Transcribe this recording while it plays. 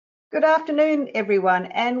Good afternoon, everyone,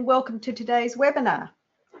 and welcome to today's webinar.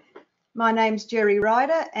 My name's Jerry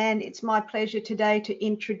Ryder, and it's my pleasure today to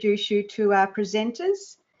introduce you to our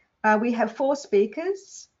presenters. We have four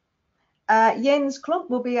speakers. Jens Klump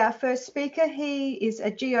will be our first speaker. He is a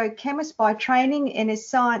geochemist by training and is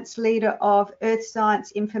science leader of Earth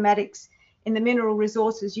Science Informatics in the Mineral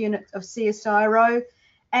Resources Unit of CSIRO.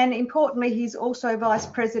 And importantly, he's also Vice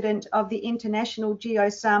President of the International Geo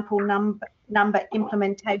Sample Number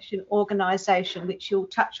Implementation Organisation, which he'll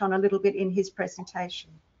touch on a little bit in his presentation.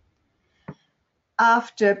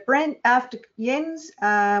 After Jens,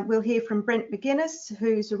 we'll hear from Brent McGuinness,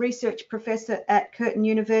 who's a research professor at Curtin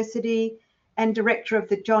University and director of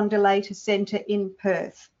the John Delata Centre in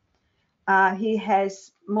Perth. He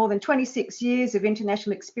has more than 26 years of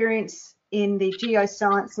international experience in the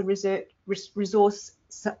geoscience and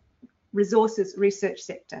resources research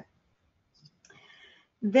sector.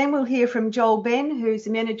 Then we'll hear from Joel Ben, who's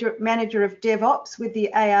the manager of DevOps with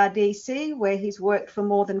the ARDC, where he's worked for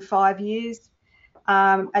more than 5 years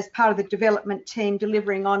as part of the development team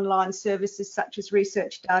delivering online services such as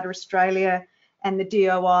Research Data Australia and the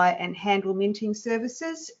DOI and handle minting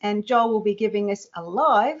services. And Joel will be giving us a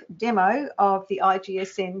live demo of the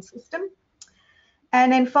IGSN system.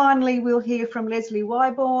 And then finally, we'll hear from Leslie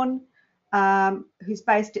Wyborn, who's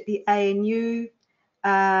based at the ANU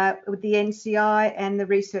with the NCI and the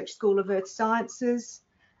Research School of Earth Sciences.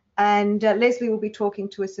 And Leslie will be talking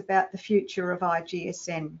to us about the future of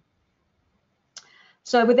IGSN.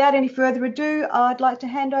 So without any further ado, I'd like to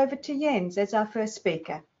hand over to Jens as our first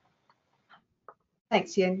speaker.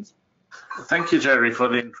 Thanks, Jens. Thank you, Jerry, for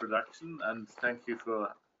the introduction, and thank you for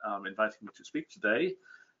inviting me to speak today.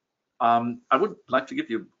 I would like to give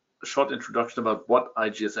you a short introduction about what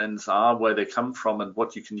IGSNs are, where they come from, and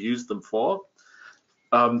what you can use them for.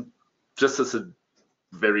 Just as a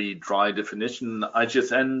very dry definition,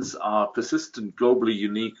 IGSNs are persistent, globally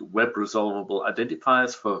unique, web-resolvable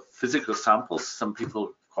identifiers for physical samples. Some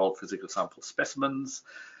people call physical sample specimens.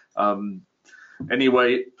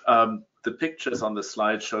 Anyway, the pictures on the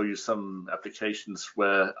slide show you some applications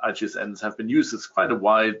where IGSNs have been used. It's quite a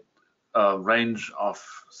wide range of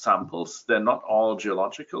samples. They're not all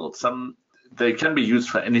geological. They can be used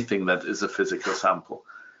for anything that is a physical sample,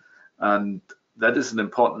 and that is an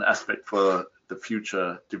important aspect for the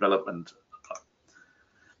future development.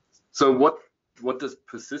 So what does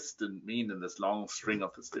persistent mean in this long string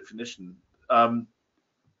of this definition?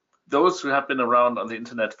 Those who have been around on the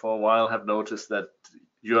internet for a while have noticed that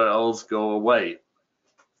URLs go away.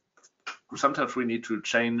 Sometimes we need to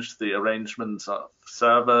change the arrangements of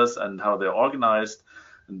servers and how they're organized,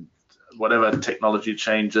 and whatever technology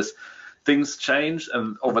changes, things change,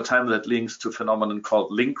 and over time that links to a phenomenon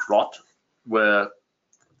called link rot, where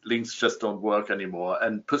links just don't work anymore.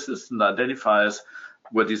 And persistent identifiers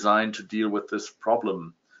were designed to deal with this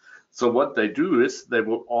problem. So what they do is they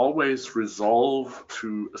will always resolve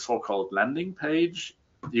to a so-called landing page,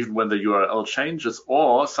 even when the URL changes,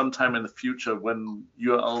 or sometime in the future when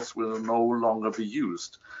URLs will no longer be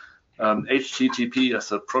used. HTTP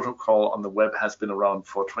as a protocol on the web has been around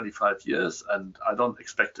for 25 years, and I don't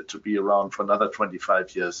expect it to be around for another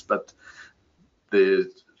 25 years, but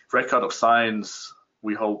the record of science,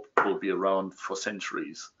 we hope, will be around for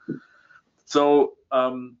centuries. So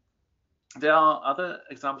there are other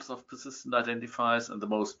examples of persistent identifiers, and the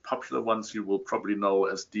most popular ones you will probably know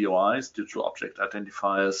as DOIs, digital object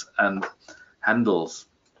identifiers, and handles.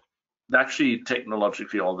 They're actually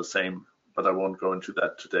technologically all the same, but I won't go into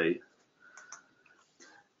that today.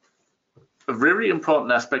 A very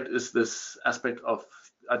important aspect is this aspect of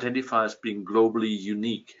identifiers being globally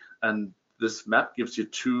unique, and this map gives you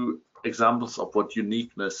two examples of what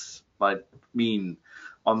uniqueness might mean.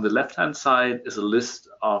 On the left-hand side is a list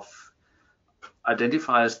of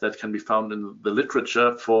identifiers that can be found in the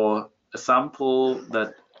literature for a sample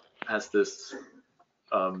that has this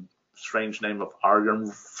strange name of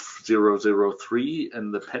argon 003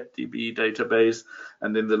 in the PETDB database,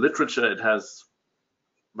 and in the literature it has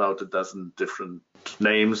about a dozen different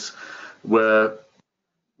names where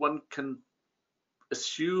one can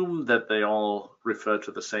assume that they all refer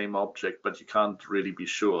to the same object, but you can't really be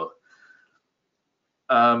sure.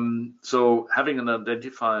 So having an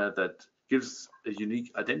identifier that gives a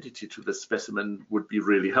unique identity to the specimen would be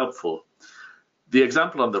really helpful. The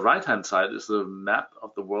example on the right-hand side is a map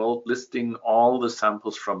of the world listing all the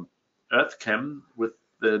samples from EarthChem with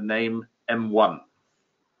the name M1.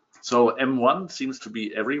 So M1 seems to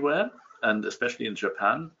be everywhere, and especially in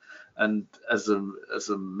Japan. And as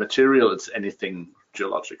a material, it's anything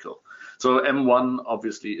geological. So M1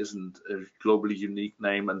 obviously isn't a globally unique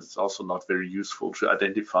name, and it's also not very useful to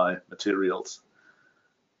identify materials.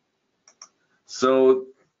 So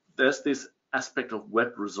there's this aspect of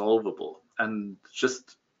web resolvable, and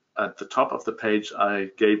just at the top of the page, I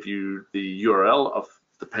gave you the URL of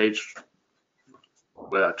the page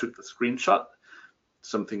where I took the screenshot,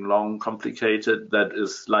 something long, complicated that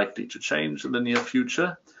is likely to change in the near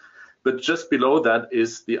future. But just below that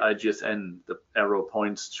is the IGSN. The arrow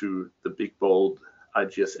points to the big bold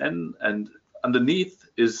IGSN, and underneath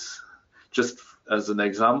is, just as an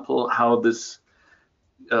example, how this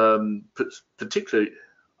particular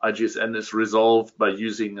IGSN is resolved by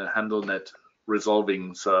using a HandleNet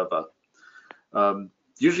resolving server.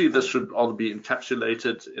 Usually this should all be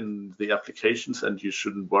encapsulated in the applications and you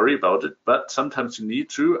shouldn't worry about it, but sometimes you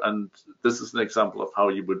need to, and this is an example of how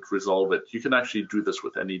you would resolve it. You can actually do this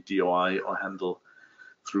with any DOI or handle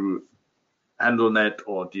through HandleNet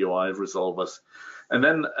or DOI resolvers. And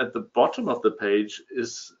then at the bottom of the page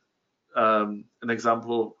is an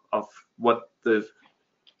example of what this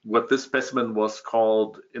specimen was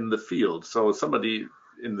called in the field. So somebody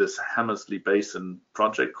in this Hammersley Basin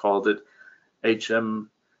project called it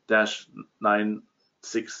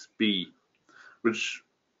HM-96B, which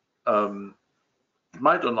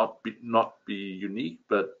might or not be unique,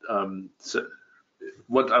 but so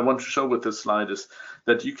what I want to show with this slide is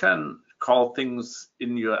that you can call things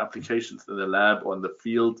in your applications in the lab or in the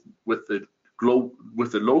field with the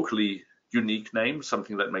locally unique name,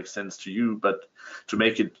 something that makes sense to you, but to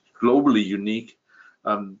make it globally unique,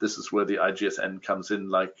 this is where the IGSN comes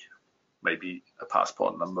in, like maybe a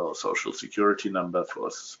passport number or social security number for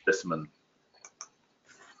a specimen.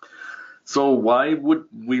 So why would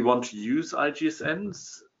we want to use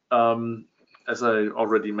IGSNs? As I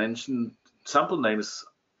already mentioned, sample names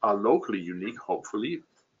are locally unique, hopefully.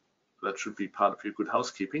 That should be part of your good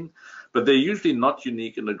housekeeping, but they're usually not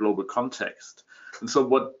unique in a global context. And so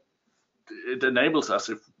what it enables us,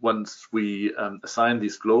 if once we assign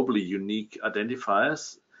these globally unique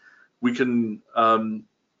identifiers, we can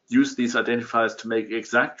use these identifiers to make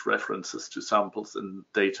exact references to samples in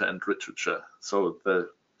data and literature. So the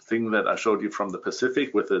thing that I showed you from the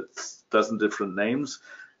Pacific with its dozen different names,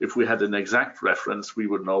 if we had an exact reference, we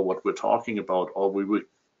would know what we're talking about, or we would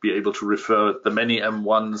be able to refer the many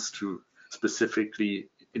M1s to specifically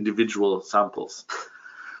individual samples.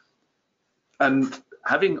 And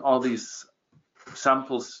having all these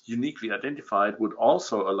samples uniquely identified would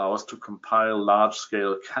also allow us to compile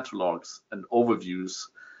large-scale catalogs and overviews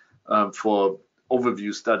for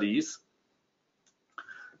overview studies.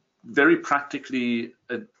 Very practically,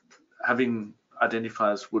 having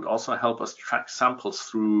identifiers would also help us track samples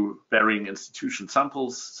through varying institutions.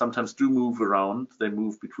 Samples sometimes do move around. They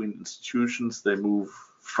move between institutions. They move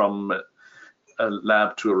from a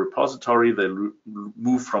lab to a repository. They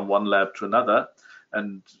move from one lab to another.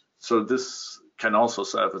 And so this can also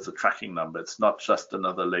serve as a tracking number. It's not just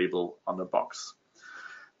another label on a box.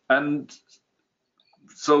 And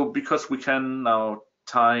so because we can now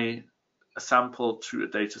tie a sample to a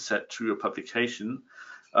data set to a publication,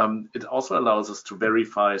 it also allows us to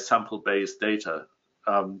verify sample-based data.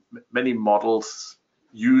 Many models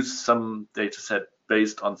use some data set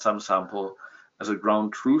based on some sample as a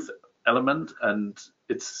ground truth element, and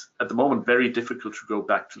it's at the moment very difficult to go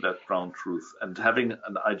back to that ground truth. And having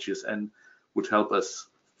an IGSN would help us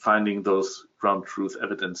finding those ground truth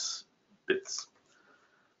evidence bits.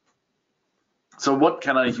 So what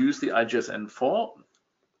can I use the IGSN for?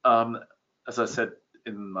 As I said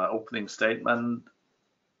in my opening statement,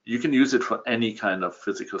 you can use it for any kind of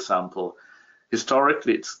physical sample.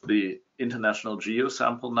 Historically, it's the International Geo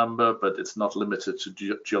Sample Number, but it's not limited to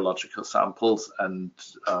geological samples. And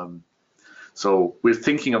so we're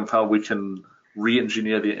thinking of how we can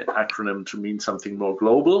re-engineer the acronym to mean something more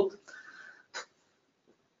global.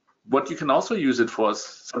 What you can also use it for is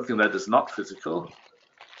something that is not physical,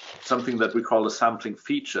 something that we call a sampling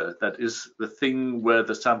feature. That is the thing where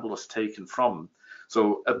the sample was taken from.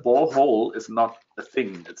 So a borehole is not a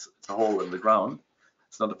thing, it's a hole in the ground.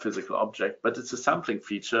 It's not a physical object, but it's a sampling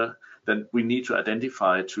feature that we need to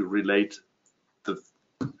identify to relate the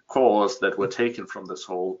cores that were taken from this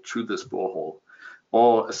hole to this borehole,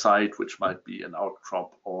 or a site which might be an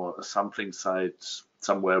outcrop or a sampling site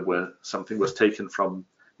somewhere where something was taken from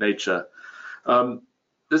nature.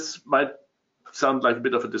 This might sound like a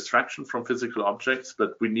bit of a distraction from physical objects,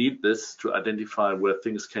 but we need this to identify where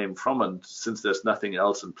things came from. And since there's nothing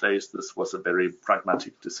else in place, this was a very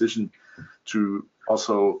pragmatic decision to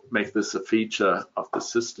also make this a feature of the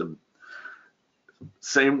system.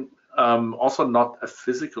 Same, also not a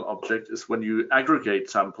physical object is when you aggregate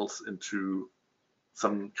samples into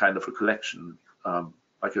some kind of a collection,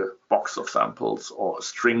 like a box of samples or a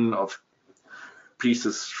string of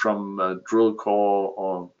pieces from a drill core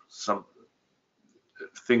or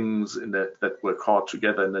things in that were caught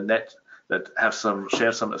together in the net that have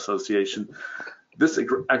share some association. This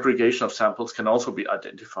aggregation of samples can also be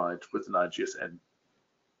identified with an IGSN.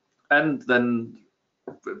 And then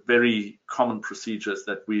very common procedures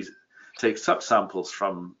that we take subsamples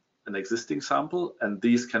from an existing sample, and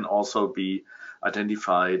these can also be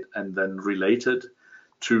identified and then related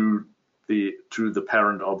to the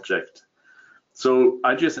parent object. So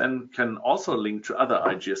IGSN can also link to other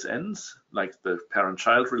IGSNs, like the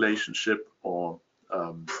parent-child relationship, or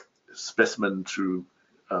specimen to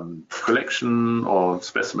collection, or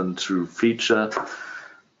specimen to feature.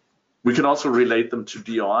 We can also relate them to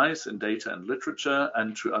DOIs in data and literature,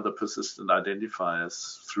 and to other persistent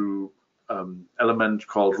identifiers through element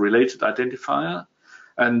called related identifier.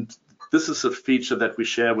 And this is a feature that we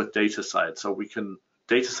share with DataCite. So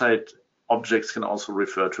DataCite objects can also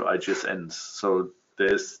refer to IGSNs. So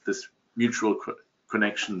there's this mutual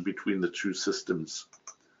connection between the two systems.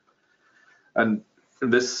 And in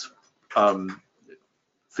this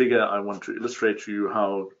figure, I want to illustrate to you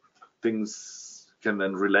how things can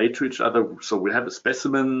then relate to each other. So we have a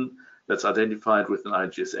specimen that's identified with an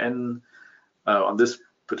IGSN. On this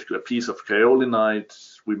particular piece of kaolinite,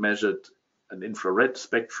 we measured an infrared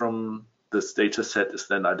spectrum. This data set is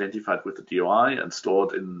then identified with the DOI and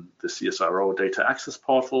stored in the CSIRO data access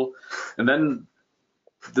portal. And then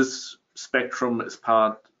this spectrum is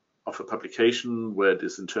part of a publication where it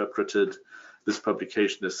is interpreted. This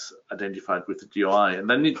publication is identified with the DOI. And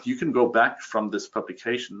then you can go back from this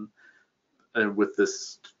publication with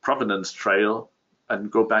this provenance trail and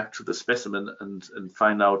go back to the specimen and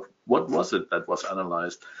find out what was it that was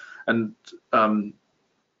analyzed. And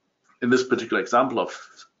in this particular example of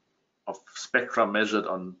spectra measured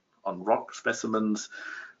on rock specimens,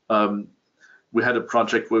 we had a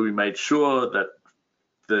project where we made sure that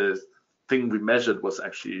the thing we measured was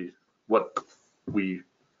actually what we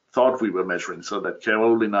thought we were measuring, so that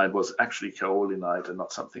kaolinite was actually kaolinite and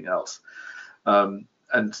not something else.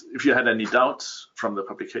 And if you had any doubts from the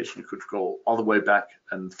publication, you could go all the way back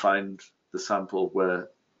and find the sample where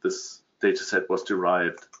this data set was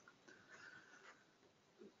derived.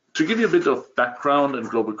 To give you a bit of background and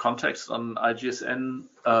global context on IGSN,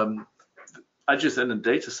 IGSN and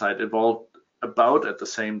DataCite evolved about at the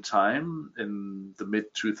same time in the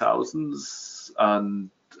mid-2000s.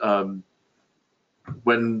 And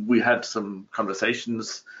when we had some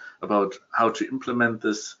conversations about how to implement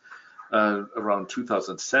this around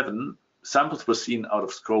 2007, samples were seen out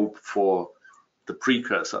of scope for the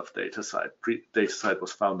precursor of DataCite. DataCite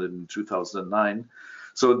was founded in 2009.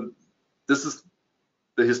 So this is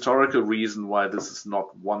the historical reason why this is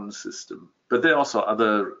not one system. But there are also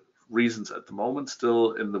other reasons at the moment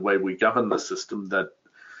still in the way we govern the system that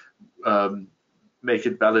make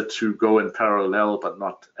it valid to go in parallel but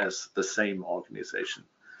not as the same organization.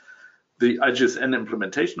 The IGSN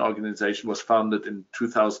implementation organization was founded in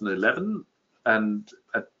 2011 and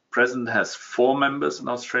at present has 4 members in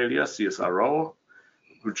Australia: CSIRO,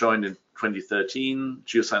 who joined in 2013,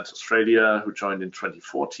 Geoscience Australia, who joined in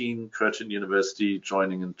 2014, Curtin University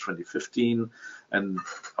joining in 2015, and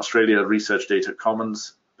Australia Research Data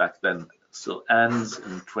Commons, back then still ANDS,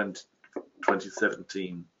 in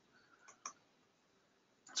 2017.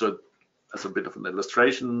 So as a bit of an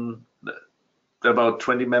illustration, there are about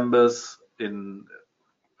 20 members in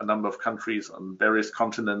a number of countries on various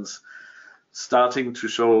continents, starting to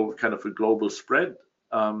show kind of a global spread,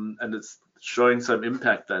 and it's showing some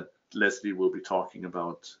impact that Leslie will be talking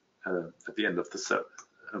about at the end of the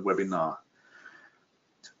webinar.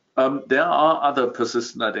 There are other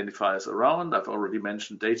persistent identifiers around. I've already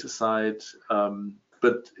mentioned DataCite,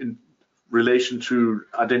 but in relation to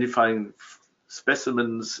identifying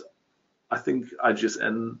specimens, I think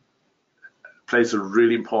IGSN plays a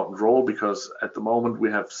really important role, because at the moment we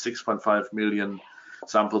have 6.5 million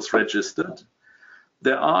samples registered.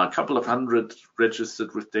 There are a couple of hundred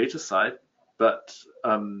registered with DataCite, but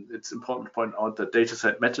it's important to point out that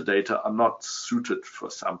DataCite metadata are not suited for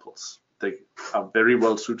samples. They are very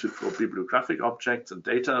well suited for bibliographic objects and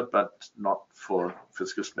data, but not for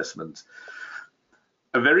physical specimens.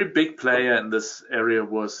 A very big player in this area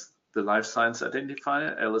was the life science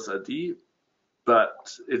identifier, LSID,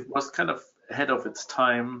 but it was kind of ahead of its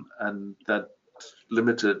time, and that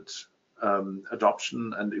limited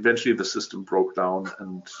adoption, and eventually the system broke down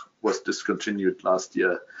and was discontinued last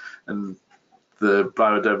year. And the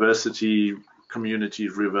biodiversity community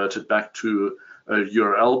reverted back to a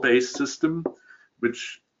URL-based system,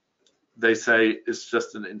 which they say is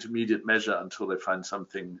just an intermediate measure until they find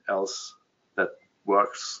something else that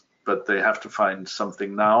works, but they have to find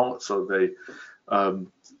something now, so they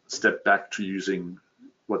step back to using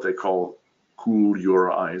what they call cool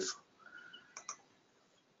your eyes.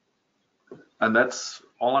 And that's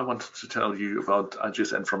all I wanted to tell you about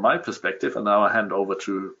IGSN from my perspective. And now I hand over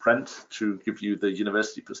to Brent to give you the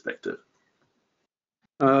university perspective.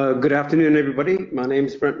 Good afternoon, everybody. My name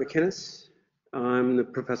is Brent McInnes. I'm the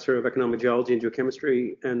professor of economic geology and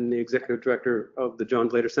geochemistry and the executive director of the John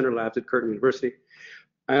Glader Center Labs at Curtin University.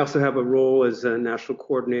 I also have a role as a national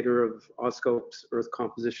coordinator of AuScope's Earth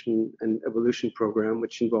Composition and Evolution program,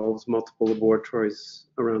 which involves multiple laboratories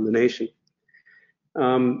around the nation.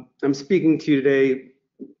 I'm speaking to you today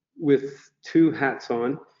with two hats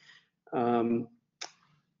on.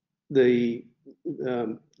 The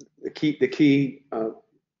key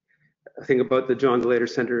thing about the John Glader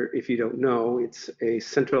Center, if you don't know, it's a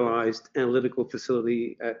centralized analytical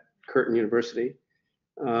facility at Curtin University.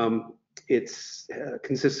 It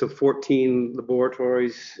consists of 14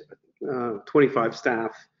 laboratories, 25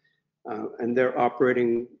 staff, and they're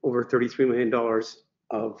operating over $33 million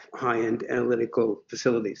of high-end analytical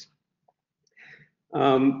facilities.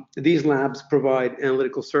 These labs provide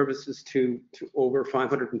analytical services to over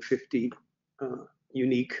 550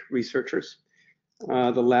 unique researchers.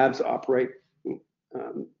 The labs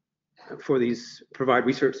provide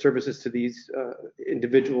research services to these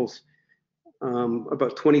individuals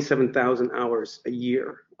about 27,000 hours a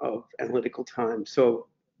year of analytical time. So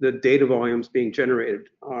the data volumes being generated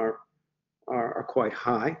are quite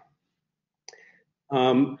high.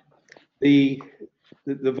 The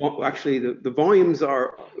volumes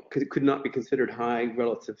could not be considered high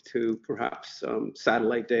relative to perhaps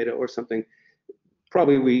satellite data or something.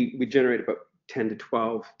 Probably we generate about 10 to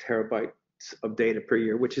 12 terabytes of data per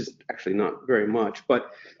year, which is actually not very much,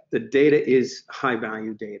 but the data is high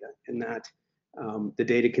value data in that the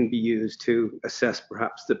data can be used to assess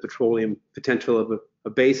perhaps the petroleum potential of a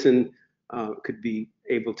basin, could be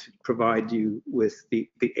able to provide you with the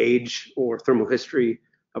age or thermal history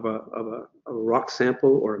of a rock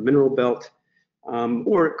sample or a mineral belt,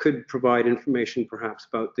 or it could provide information perhaps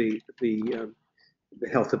about the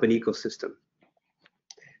health of an ecosystem.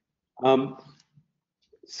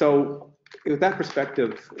 So with that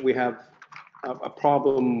perspective, we have a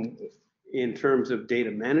problem in terms of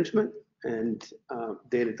data management and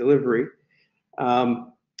data delivery.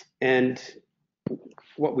 And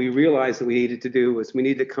what we realized that we needed to do was we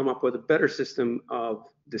needed to come up with a better system of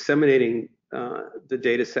disseminating the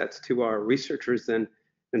data sets to our researchers than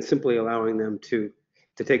simply allowing them to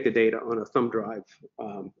take the data on a thumb drive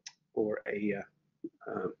or a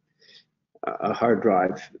hard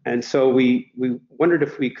drive. And so we wondered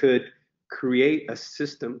if we could create a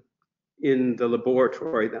system in the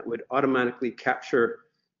laboratory that would automatically capture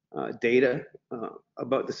data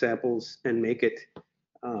about the samples and make it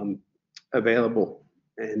available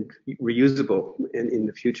and reusable in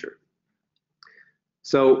the future.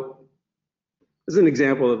 So this is an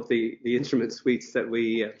example of the instrument suites that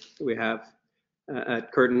we have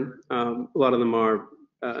at Curtin. A lot of them are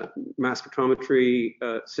mass spectrometry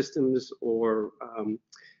systems or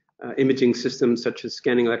imaging systems such as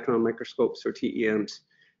scanning electron microscopes or TEMs.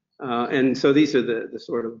 And so these are the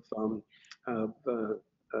sort of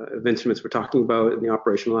instruments we're talking about in the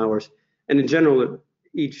operational hours. And in general,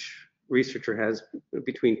 each researcher has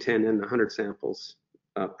between 10 and 100 samples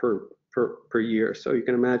per year. So you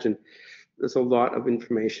can imagine there's a lot of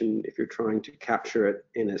information if you're trying to capture it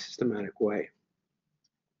in a systematic way.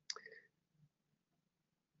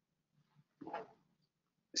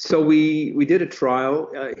 So we did a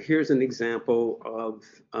trial. Here's an example of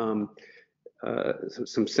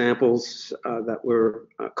some samples that were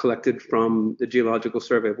collected from the Geological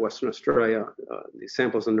Survey of Western Australia. The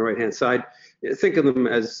samples on the right-hand side, think of them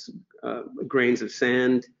as grains of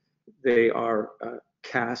sand. They are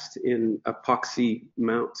cast in epoxy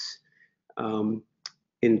mounts.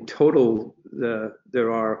 In total,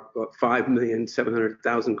 there are about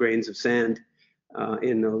 5,700,000 grains of sand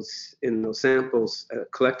in those samples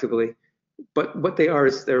collectively. But what they are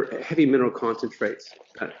is they're heavy mineral concentrates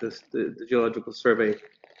that the Geological Survey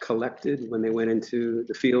collected when they went into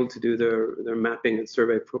the field to do their mapping and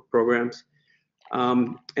survey programs.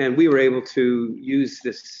 And we were able to use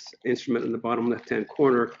this instrument in the bottom left-hand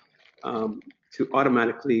corner to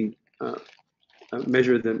automatically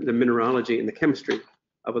measure the mineralogy and the chemistry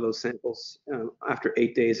of those samples after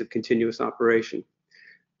 8 days of continuous operation.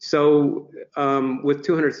 So with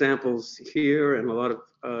 200 samples here and a lot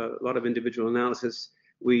of individual analysis,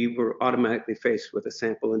 we were automatically faced with a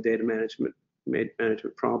sample and data management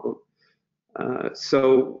problem.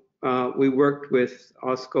 So we worked with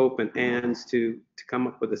AuScope and ANDS to come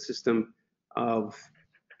up with a system of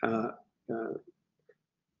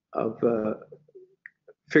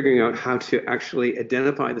figuring out how to actually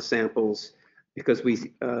identify the samples because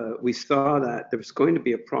we saw that there was going to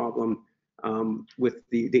be a problem with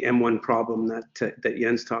the M1 problem that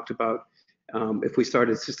Jens talked about. If we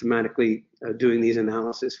started systematically doing these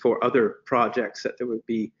analysis for other projects, that there would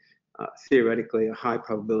be theoretically a high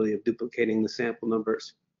probability of duplicating the sample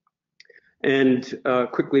numbers. And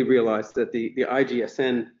quickly realized that the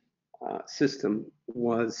IGSN system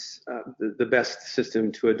was the best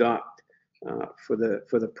system to adopt for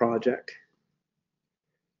the project.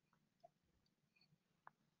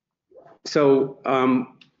 So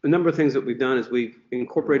a number of things that we've done is we've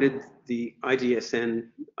incorporated the IGSN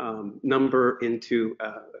number into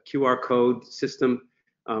a QR code system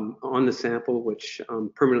on the sample, which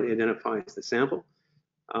permanently identifies the sample.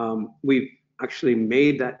 We've actually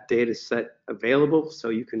made that data set available, so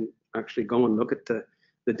you can actually go and look at the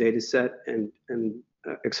data set and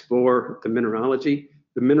explore the mineralogy.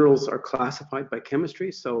 The minerals are classified by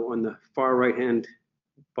chemistry, so on the far right-hand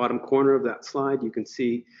bottom corner of that slide, you can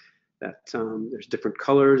see that there's different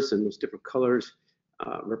colors, and those different colors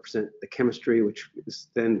represent the chemistry, which is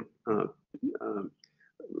then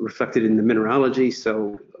reflected in the mineralogy.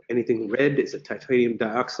 So anything red is a titanium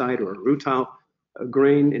dioxide or a rutile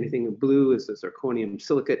grain. Anything in blue is a zirconium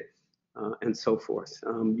silicate, and so forth.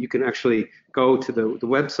 You can actually go to the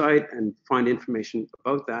website and find information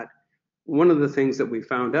about that. One of the things that we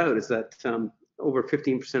found out is that over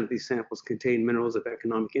 15% of these samples contain minerals of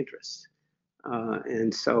economic interest.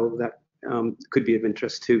 And so that could be of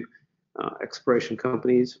interest to exploration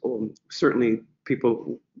companies, or certainly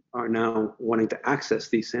people are now wanting to access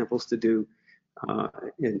these samples to do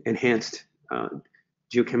enhanced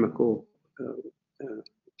geochemical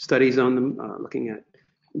studies on them, looking at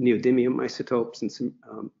neodymium isotopes and some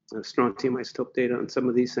strontium isotope data on some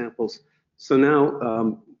of these samples. So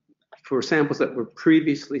now for samples that were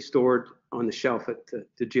previously stored on the shelf at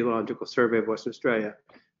the Geological Survey of Western Australia,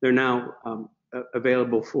 they're now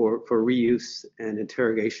available for reuse and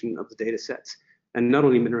interrogation of the data sets. And not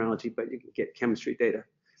only mineralogy, but you can get chemistry data.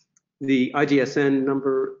 The IGSN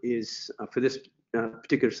number is, for this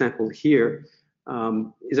particular sample here,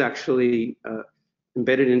 is actually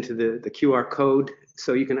embedded into the QR code.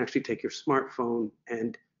 So you can actually take your smartphone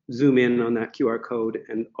and zoom in on that QR code,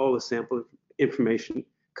 and all the sample information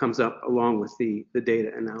comes up along with the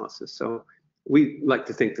data analysis. So we like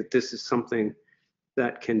to think that this is something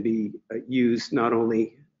that can be used not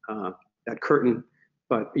only at Curtin,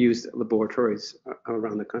 but used at laboratories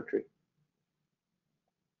around the country.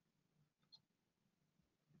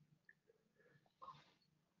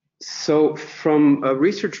 So from a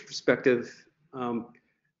research perspective, I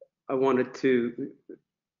wanted to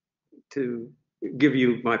give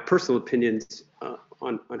you my personal opinions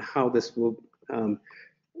on how this will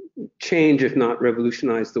change, if not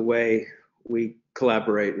revolutionize, the way we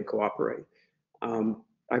collaborate and cooperate.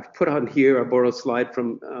 I've put on here, I borrowed a slide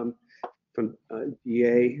from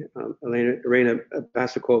GA, Elena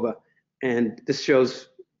Basakova, and this shows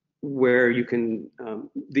where you can,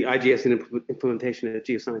 the IGSN implementation at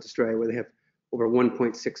Geoscience Australia, where they have over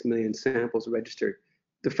 1.6 million samples registered.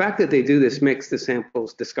 The fact that they do this makes the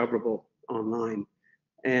samples discoverable online.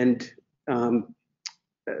 And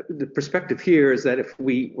the perspective here is that if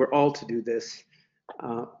we were all to do this,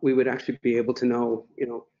 we would actually be able to know,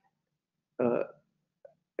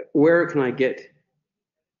 where can I get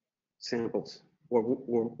samples,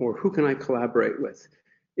 or who can I collaborate with?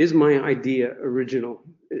 Is my idea original?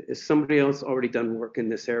 Is somebody else already done work in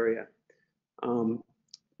this area?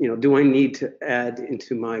 Do I need to add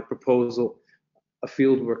into my proposal a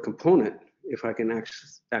fieldwork component if I can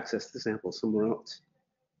access the sample somewhere else?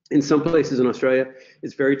 In some places in Australia,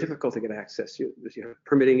 it's very difficult to get access. You have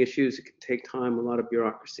permitting issues, it can take time, a lot of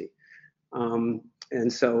bureaucracy.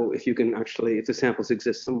 And so if you can actually, if the samples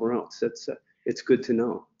exist somewhere else, it's good to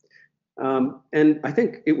know. And I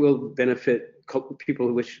think it will benefit people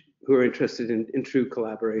who are interested in true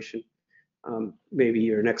collaboration. Maybe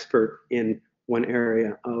you're an expert in one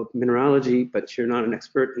area of mineralogy, but you're not an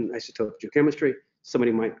expert in isotope geochemistry.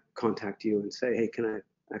 Somebody might contact you and say, hey, can I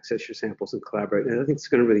access your samples and collaborate? And I think it's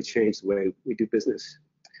going to really change the way we do business.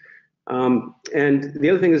 And the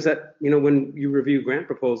other thing is that, when you review grant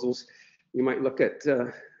proposals, you might look at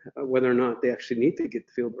whether or not they actually need to get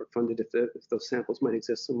the fieldwork funded if those samples might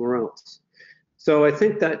exist somewhere else. So I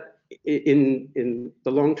think that in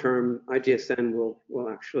the long term, IGSN will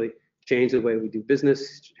actually change the way we do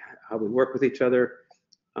business, how we work with each other,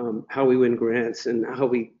 how we win grants, and how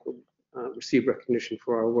we receive recognition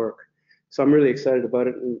for our work. So I'm really excited about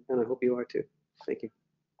it, and I hope you are too. Thank you.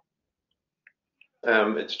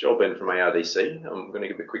 It's Joel Ben from ARDC. I'm going to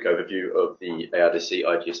give a quick overview of the ARDC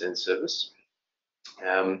IGSN service.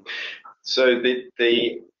 So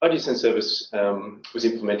the IGSN service was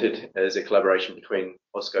implemented as a collaboration between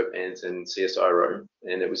AuScope, ANDS and CSIRO,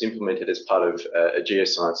 and it was implemented as part of a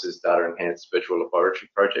Geosciences Data Enhanced Virtual Laboratory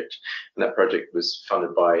project. And that project was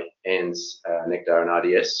funded by ANDS, NECDAR and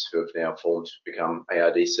RDS, who have now formed to become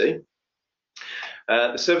ARDC.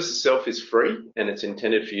 The service itself is free, and it's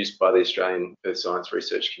intended for use by the Australian Earth Science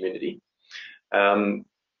research community.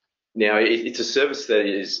 Now, it's a service that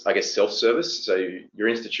is, I guess, self-service, so your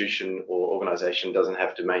institution or organisation doesn't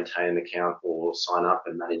have to maintain an account or sign up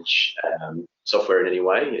and manage software in any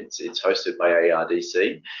way. It's hosted by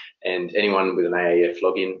ARDC, and anyone with an AAF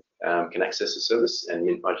login can access the service and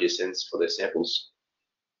mint IGSNs for their samples.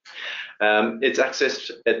 It's accessed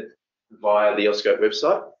via the AuScope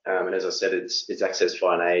website, and as I said, it's accessed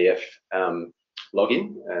via an AAF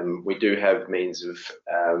login. We do have means of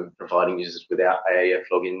providing users without AAF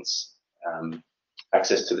logins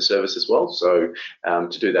access to the service as well. So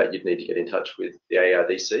to do that, you'd need to get in touch with the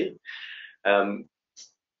ARDC.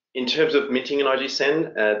 In terms of minting an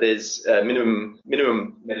IGSN, there's a minimum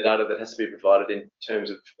metadata that has to be provided in terms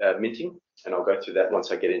of minting, and I'll go through that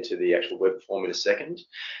once I get into the actual web form in a second.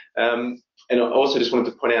 And I also just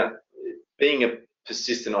wanted to point out, being a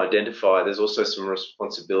persistent identifier, there's also some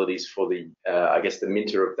responsibilities for the, I guess, the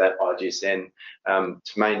minter of that IGSN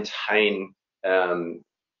to maintain the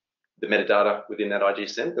metadata within that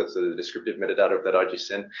IGSN, that's the descriptive metadata of that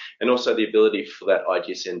IGSN, and also the ability for that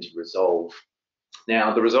IGSN to resolve.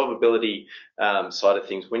 Now, the resolvability side of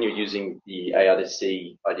things, when you're using the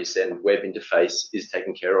ARDC IGSN web interface, is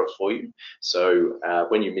taken care of for you. So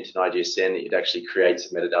when you mint an IGSN, it actually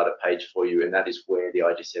creates a metadata page for you, and that is where the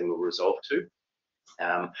IGSN will resolve to.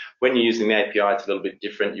 When you're using the API, it's a little bit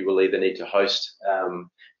different. You will either need to host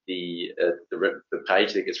the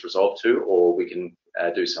page that gets resolved to, or we can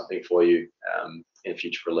do something for you in a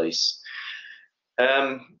future release.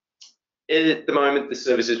 At the moment, the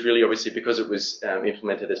service is really, obviously, because it was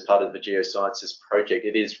implemented as part of the Geosciences project,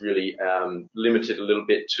 it is really limited a little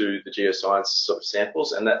bit to the geoscience sort of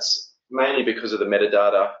samples, and that's mainly because of the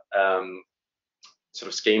metadata sort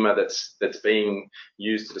of schema that's being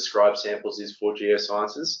used to describe samples is for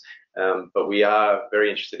geosciences. But we are very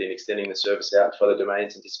interested in extending the service out to other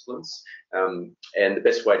domains and disciplines. And the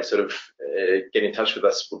best way to sort of get in touch with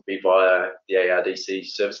us would be via the ARDC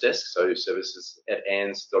service desk, so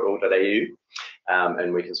services@ands.org.au,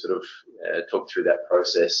 and we can sort of talk through that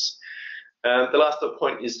process. The last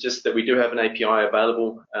point is just that we do have an API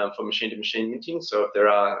available for machine-to-machine minting. So if there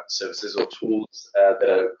are services or tools that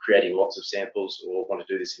are creating lots of samples or want to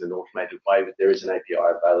do this in an automated way, but there is an API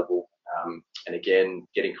available. And again,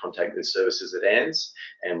 get in contact with services at ANDS,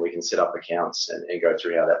 and we can set up accounts and go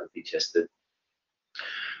through how that would be tested.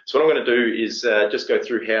 So what I'm going to do is just go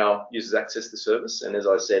through how users access the service. And as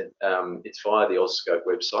I said, it's via the AuScope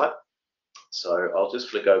website. So I'll just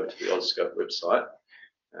flick over to the AuScope website.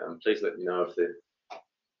 Please let me know if you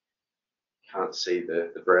can't see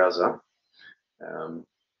the browser.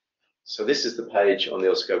 So this is the page on the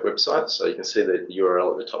AuScope website. So you can see the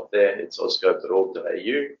URL at the top there. It's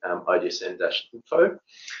auscope.org.au, IGSN-info.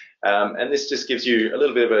 And this just gives you a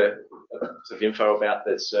little bit of a sort of info about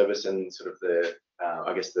the service and sort of the,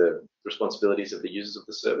 I guess, the responsibilities of the users of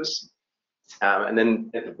the service. And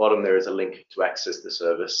then at the bottom, there is a link to access the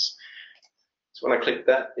service. So when I click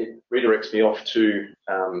that, it redirects me off to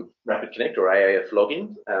Rapid Connect or AAF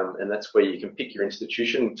login, and that's where you can pick your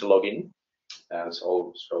institution to log in. So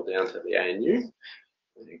I'll scroll down to the ANU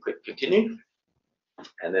and click continue,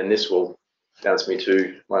 and then this will bounce me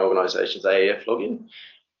to my organisation's AAF login,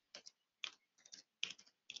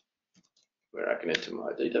 where I can enter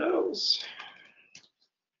my details,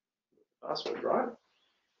 password right.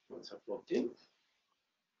 Once I've logged in,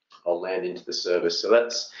 I'll land into the service. So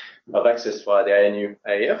that's, I've accessed via the ANU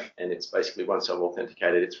AAF, and it's basically, once I've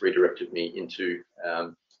authenticated, it's redirected me into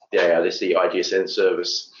the ARDC IGSN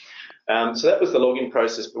service. So that was the login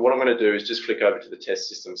process, but what I'm going to do is just flick over to the test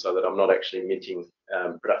system so that I'm not actually minting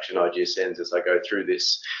production IGSNs as I go through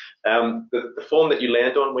this. The form that you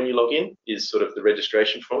land on when you log in is sort of the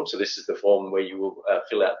registration form. So this is the form where you will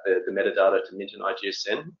fill out the metadata to mint an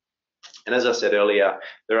IGSN. And as I said earlier,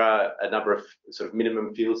 there are a number of sort of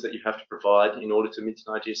minimum fields that you have to provide in order to mint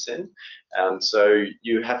an IGSN. So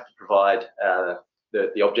you have to provide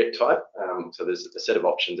the object type. So there's a set of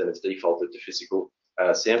options, and it's defaulted to physical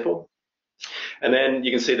sample. And then you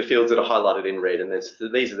can see the fields that are highlighted in red, and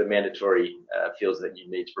these are the mandatory fields that you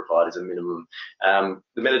need to provide as a minimum. The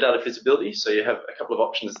metadata visibility, so you have a couple of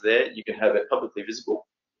options there. You can have it publicly visible,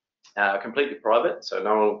 completely private, so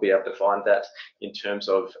no one will be able to find that in terms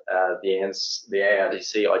of the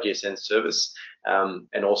ARDC IGSN service,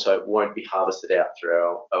 and also won't be harvested out through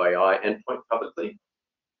our OAI endpoint publicly.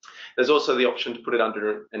 There's also the option to put it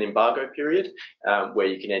under an embargo period, where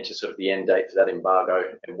you can enter sort of the end date for that embargo,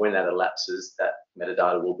 and when that elapses, that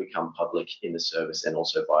metadata will become public in the service and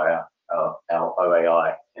also via our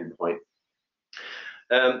OAI endpoint.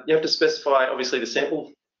 You have to specify, obviously, the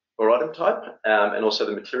sample or item type, and also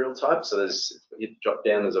the material type. So you drop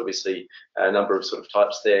down, there's obviously a number of sort of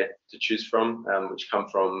types there to choose from, which come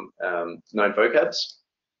from known vocabs.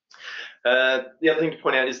 The other thing to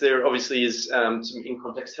point out is there obviously is some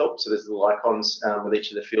in-context help. So there's little icons with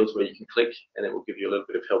each of the fields where you can click, and it will give you a little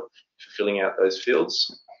bit of help for filling out those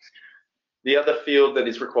fields. The other field that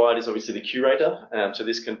is required is obviously the curator. So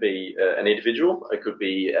this can be an individual. It could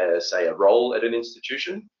be, say, a role at an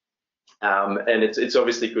institution. And it's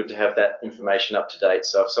obviously good to have that information up to date.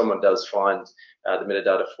 So if someone does find the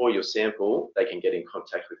metadata for your sample, they can get in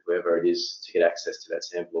contact with whoever it is to get access to that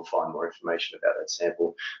sample or find more information about that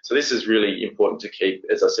sample. So this is really important to keep,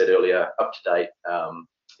 as I said earlier, up to date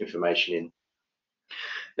information in.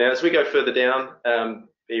 Now, as we go further down,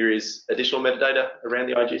 there is additional metadata around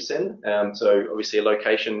the IGSN. So obviously a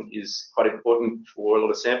location is quite important for a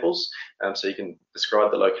lot of samples. So you can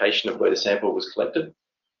describe the location of where the sample was collected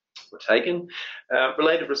or taken.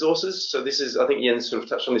 Related resources. So this is, I think Ian sort of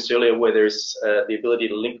touched on this earlier, where there's the ability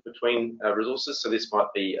to link between resources. So this might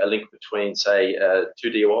be a link between, say,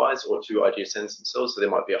 two DOIs or two IGSNs themselves. So there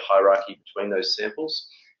might be a hierarchy between those samples,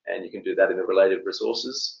 and you can do that in the related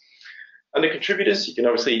resources. Under contributors, you can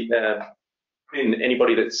obviously put in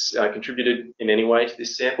anybody that's contributed in any way to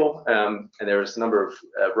this sample, and there is a number of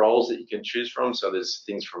roles that you can choose from. So there's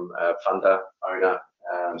things from funder, owner,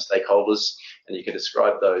 stakeholders, and you can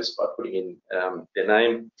describe those by putting in their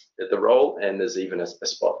name, the role, and there's even a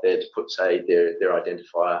spot there to put, say, their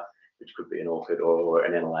identifier, which could be an ORCID or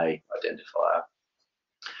an NLA identifier.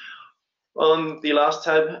 On the last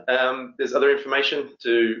tab, there's other information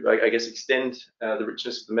to, I guess, extend the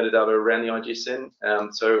richness of the metadata around the IGSN.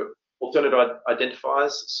 So alternate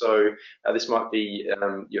identifiers. So this might be,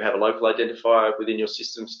 you have a local identifier within your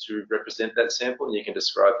systems to represent that sample, and you can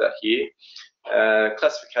describe that here.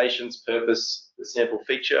 Classifications, purpose, the sample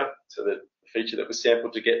feature, so the feature that was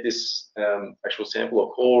sampled to get this actual sample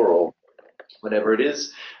or core or whatever it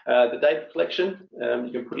is. The data collection,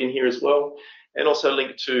 you can put in here as well. And also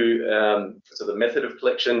link to so the method of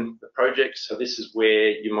collection, the project. So this is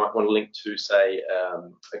where you might want to link to, say,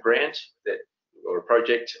 a grant that, or a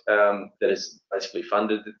project that has basically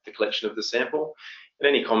funded the collection of the sample. And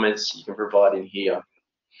any comments you can provide in here.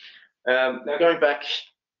 Now going back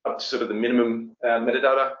up to sort of the minimum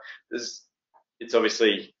metadata, it's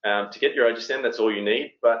obviously to get your IGSN, that's all you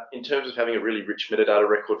need. But in terms of having a really rich metadata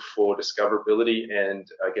record for discoverability and,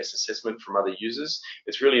 I guess, assessment from other users,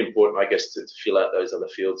 it's really important, I guess, to fill out those other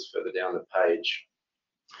fields further down the page.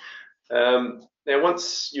 Now,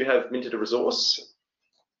 once you have minted a resource,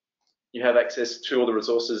 you have access to all the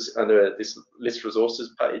resources under this list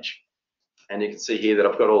resources page. And you can see here that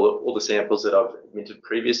I've got all the samples that I've minted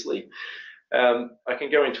previously. I can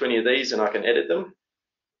go into any of these and I can edit them.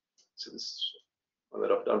 So this is one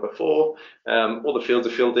that I've done before. All the fields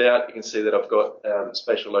are filled out. You can see that I've got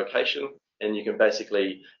spatial location, and you can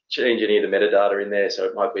basically change any of the metadata in there. So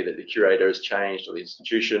it might be that the curator has changed, or the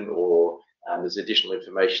institution, or there's additional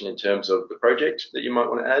information in terms of the project that you might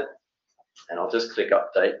want to add. And I'll just click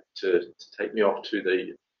update to take me off to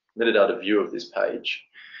the metadata view of this page.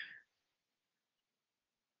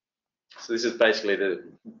 So this is basically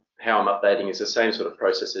how I'm updating. Is the same sort of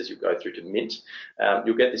process as you go through to mint.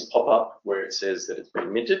 You'll get this pop-up where it says that it's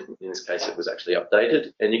been minted. In this case, it was actually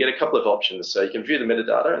updated. And you get a couple of options. So you can view the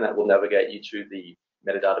metadata, and that will navigate you to the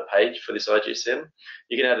metadata page for this IGSN.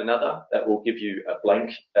 You can add another. That will give you a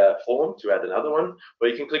blank form to add another one. Or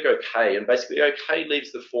you can click OK. And basically, OK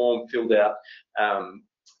leaves the form filled out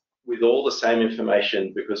with all the same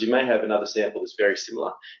information, because you may have another sample that's very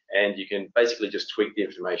similar, and you can basically just tweak the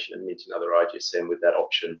information and mint another IGSN with that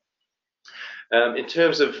option. In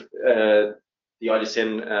terms of the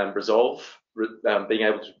IGSN being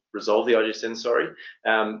able to resolve the IGSN,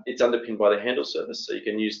 it's underpinned by the handle service, so you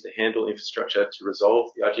can use the handle infrastructure to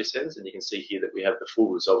resolve the IGSNs, and you can see here that we have the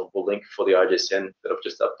full resolvable link for the IGSN that I've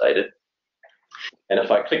just updated. And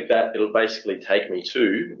if I click that, it'll basically take me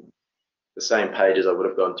to the same page as I would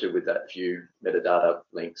have gone to with that view metadata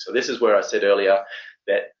link. So this is where I said earlier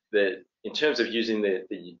that in terms of using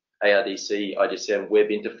the ARDC IGSN web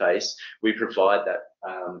interface, we provide that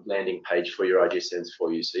landing page for your IGSNs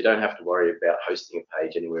for you, so you don't have to worry about hosting a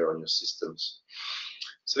page anywhere on your systems.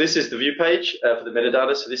 So this is the view page for the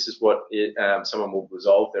metadata. So this is what someone will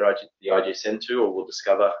resolve the IGSN to or will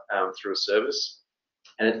discover through a service.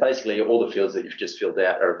 And it's basically all the fields that you've just filled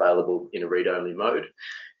out are available in a read-only mode.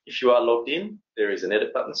 If you are logged in, there is an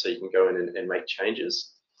edit button, so you can go in and make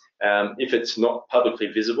changes. If it's not publicly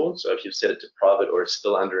visible, so if you've set it to private or it's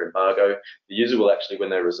still under embargo, the user will actually, when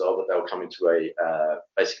they resolve it, they'll come into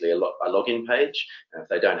basically a login page. And if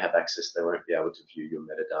they don't have access, they won't be able to view your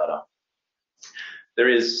metadata. There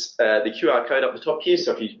is the QR code up the top here,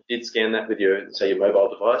 so if you did scan that with your, say, your mobile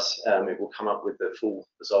device, it will come up with the full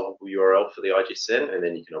resolvable URL for the IGSN, and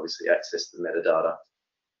then you can obviously access the metadata.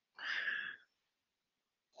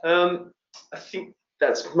 I think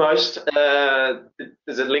that's most.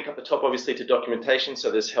 There's a link up the top, obviously, to documentation, so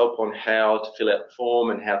there's help on how to fill out the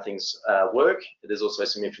form and how things work. There's also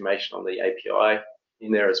some information on the API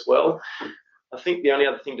in there as well. I think the only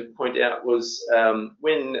other thing to point out was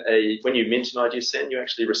when you mint an IGSN, you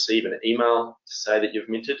actually receive an email to say that you've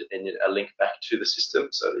minted and a link back to the system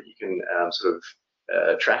so that you can sort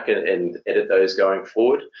of track and edit those going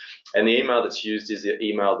forward. And the email that's used is the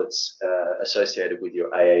email that's associated with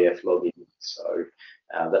your AAF login. So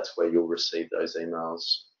that's where you'll receive those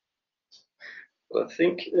emails. Well, I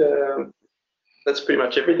think that's pretty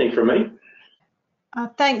much everything from me.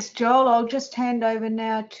 Thanks, Joel. I'll just hand over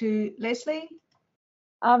now to Leslie.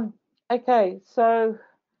 Okay, so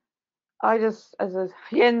I just, as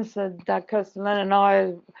Jens and Kirsten and I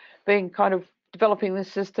have been kind of developing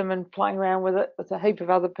this system and playing around with it with a heap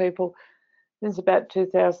of other people since about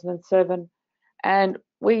 2007. And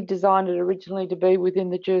we designed it originally to be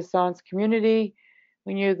within the geoscience community.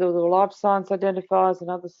 We knew there were life science identifiers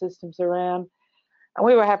and other systems around. And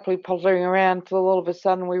we were happily pottering around until all of a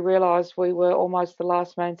sudden we realised we were almost the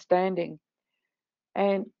last man standing.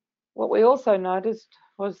 And what we also noticed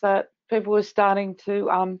was that people were starting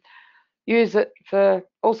to use it for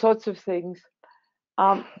all sorts of things,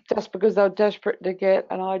 just because they were desperate to get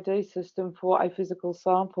an ID system for a physical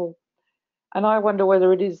sample. And I wonder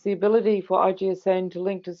whether it is the ability for IGSN to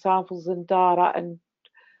link to samples and data and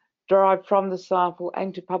derive from the sample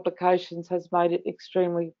and to publications has made it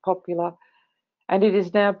extremely popular. And it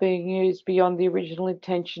is now being used beyond the original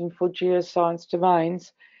intention for geoscience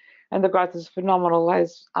domains. And the growth is phenomenal.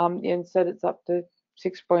 As Ian said, it's up to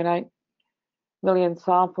 6.8 million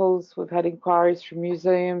samples. We've had inquiries from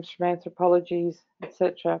museums, from anthropologies,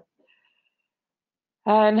 etc.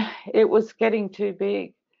 And it was getting too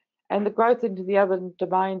big. And the growth into the other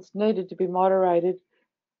domains needed to be moderated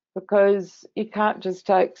because you can't just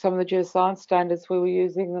take some of the geoscience standards we were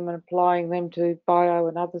using them and applying them to bio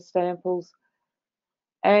and other samples.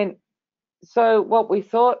 And so what we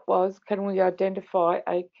thought was, can we identify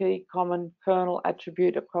a key common kernel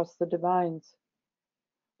attribute across the domains?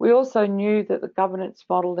 We also knew that the governance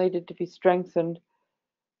model needed to be strengthened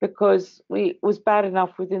because it was bad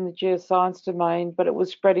enough within the geoscience domain, but it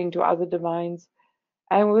was spreading to other domains.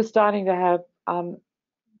 And we were starting to have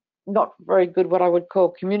not very good, what I would call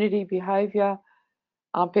community behaviour.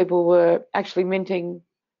 People were actually minting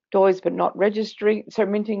DOIs but not registering, so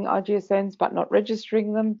minting IGSNs but not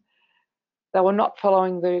registering them. They were not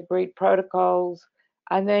following the agreed protocols.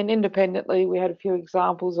 And then independently, we had a few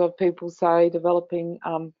examples of people, say, developing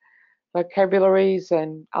vocabularies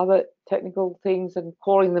and other technical things and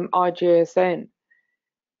calling them IGSN.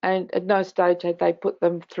 And at no stage had they put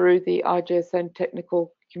them through the IGSN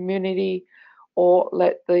technical community or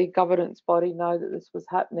let the governance body know that this was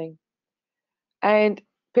happening. And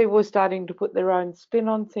people were starting to put their own spin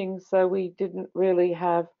on things, so we didn't really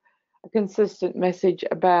have a consistent message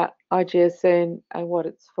about IGSN and what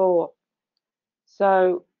it's for.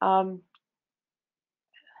 So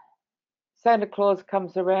Santa Claus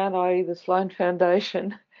comes around, i.e. the Sloan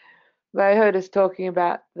Foundation. They heard us talking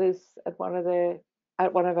about this at one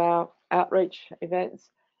of our outreach events,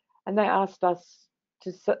 and they asked us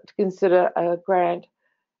to consider a grant.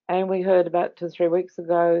 And we heard about 2 or 3 weeks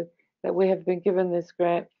ago that we have been given this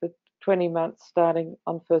grant for 20 months starting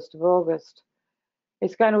on 1st of August.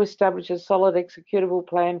 It's going to establish a solid executable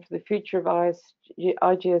plan for the future of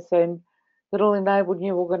IGSN that will enable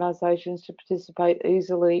new organisations to participate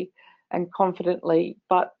easily and confidently,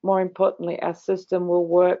 but more importantly, our system will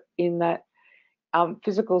work in that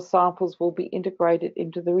physical samples will be integrated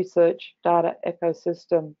into the research data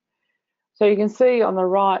ecosystem. So you can see on the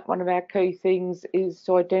right, one of our key things is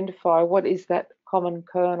to identify what is that common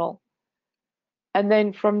kernel. And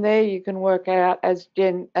then from there, you can work out, as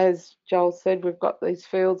Joel said, we've got these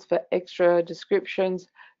fields for extra descriptions,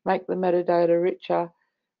 make the metadata richer,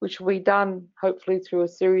 which will be done hopefully through a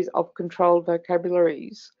series of controlled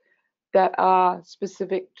vocabularies that are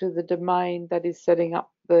specific to the domain that is setting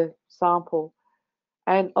up the sample.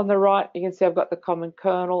 And on the right, you can see I've got the common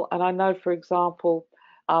kernel. And I know, for example,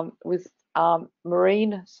 with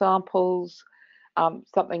marine samples,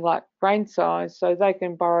 something like grain size, so they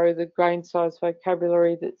can borrow the grain size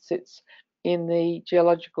vocabulary that sits in the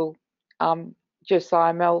geological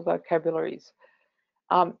GeoSIML vocabularies.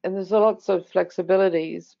 And there's lots of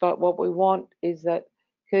flexibilities, but what we want is that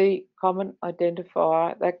key common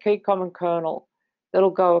identifier, that key common kernel that'll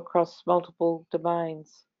go across multiple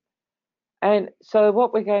domains. And so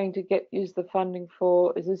what we're going to use the funding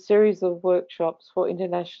for is a series of workshops for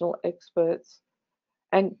international experts.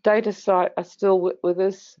 And DataCite are still with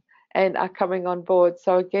us and are coming on board.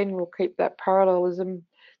 So again, we'll keep that parallelism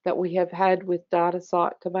that we have had with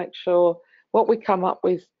DataCite to make sure what we come up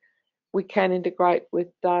with, we can integrate with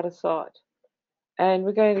DataCite. And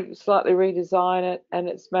we're going to slightly redesign it and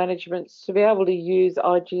its management to be able to use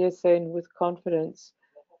IGSN with confidence.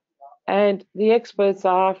 And the experts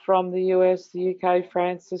are from the US, the UK,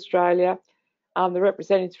 France, Australia. The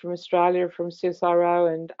representatives from Australia from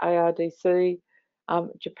CSIRO and ARDC,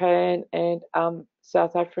 Japan and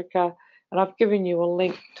South Africa. And I've given you a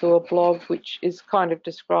link to a blog which is kind of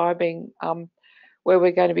describing where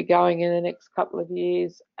we're going to be going in the next couple of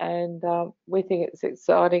years. And we think it's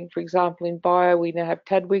exciting. For example, in bio, we now have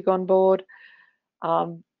Tadwig on board.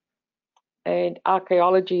 And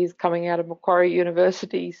archaeology is coming out of Macquarie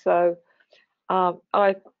University. So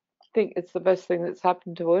I think it's the best thing that's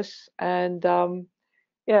happened to us. And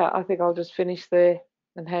yeah, I think I'll just finish there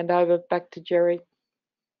and hand over back to Jerry.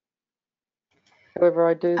 However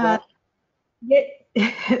I do that. Yeah,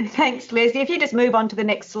 thanks, Leslie. If you just move on to the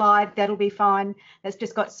next slide, that'll be fine. It's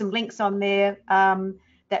just got some links on there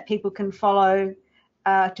that people can follow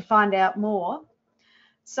to find out more.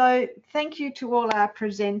 So thank you to all our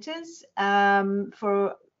presenters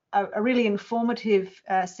for a really informative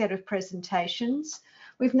set of presentations.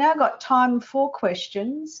 We've now got time for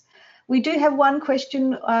questions. We do have one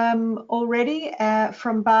question already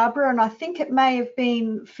from Barbara, and I think it may have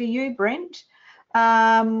been for you, Brent,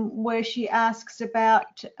 where she asks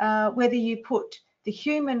about whether you put the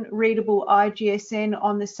human readable IGSN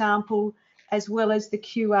on the sample as well as the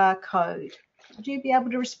QR code. Would you be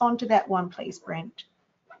able to respond to that one, please, Brent?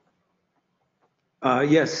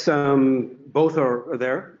 Yes, both are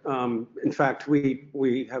there. In fact,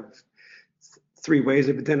 we have three ways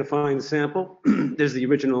of identifying the sample. There's the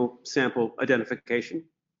original sample identification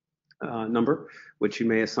number, which you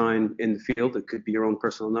may assign in the field. It could be your own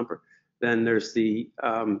personal number. Then there's the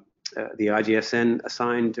IGSN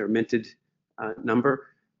assigned or minted number,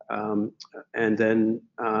 and then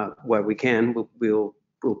what we can, we'll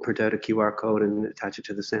print out a QR code and attach it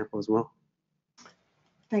to the sample as well.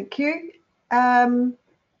 Thank you. Now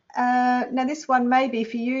this one may be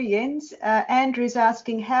for you, Jens. Andrew's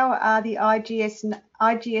asking, how are the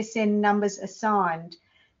IGSN numbers assigned?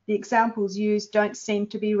 The examples used don't seem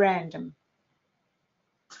to be random.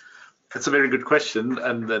 That's a very good question,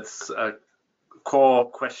 and that's a core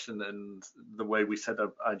question in the way we set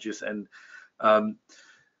up IGSN.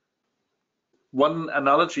 One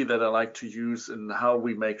analogy that I like to use in how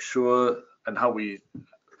we make sure and how we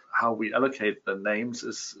allocate the names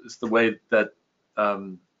is the way that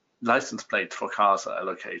license plates for cars are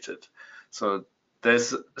allocated. So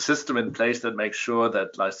there's a system in place that makes sure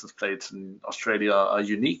that license plates in Australia are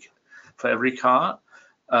unique for every car.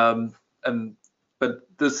 But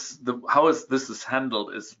how this is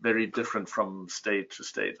handled is very different from state to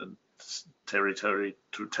state and territory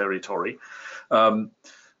to territory. And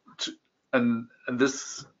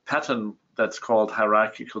this pattern that's called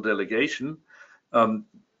hierarchical delegation,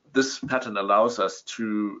 this pattern allows us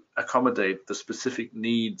to accommodate the specific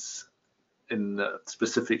needs in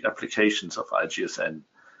specific applications of IGSN.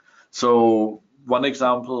 So one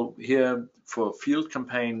example here for field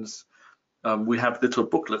campaigns, we have little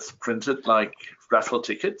booklets printed like raffle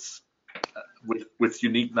tickets with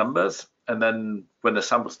unique numbers. And then when a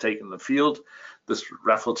sample is taken in the field, this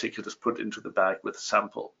raffle ticket is put into the bag with a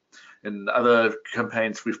sample. In other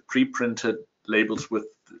campaigns, we've pre-printed labels with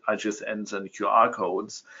IGSNs and QR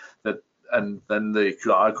codes and then the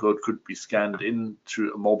QR code could be scanned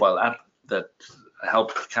into a mobile app that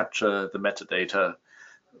helps capture the metadata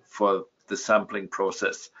for the sampling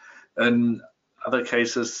process. In other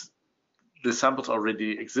cases, the samples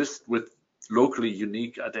already exist with locally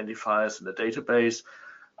unique identifiers in the database,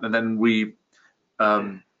 and then we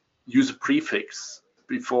use a prefix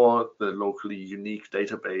before the locally unique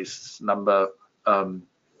database number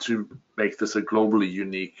to make this a globally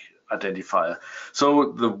unique identifier.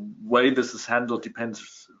 So the way this is handled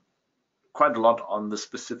depends quite a lot on the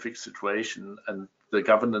specific situation, and the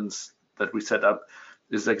governance that we set up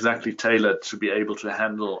is exactly tailored to be able to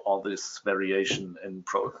handle all this variation in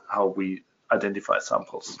how we identify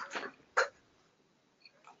samples.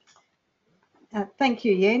 Thank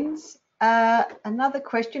you, Jens. Another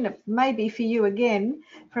question, maybe for you again,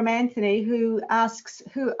 from Anthony, who asks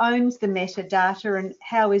who owns the metadata and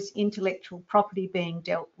how is intellectual property being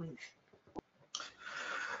dealt with?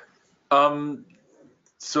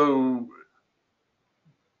 So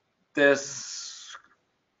there's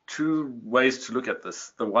two ways to look at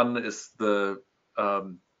this. The one is the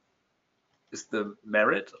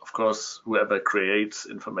merit. Of course, whoever creates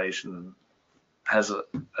information has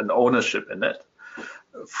an ownership in it.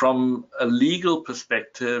 From a legal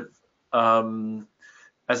perspective,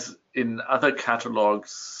 as in other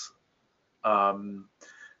catalogs, the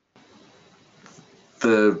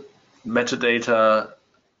metadata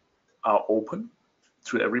are open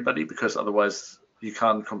to everybody, because otherwise you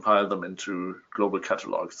can't compile them into global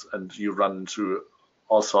catalogs, and you run into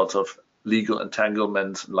all sorts of legal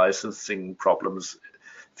entanglements and licensing problems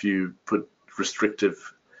if you put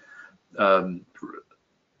restrictive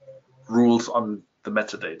rules on the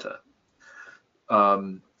metadata.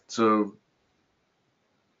 So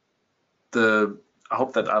I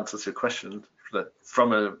hope that answers your question. That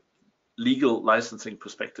from a legal licensing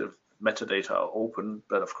perspective, metadata are open,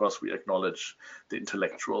 but of course we acknowledge the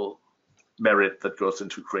intellectual merit that goes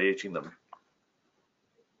into creating them.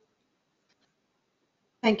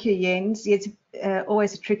 Thank you, Jens. It's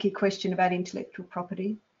always a tricky question about intellectual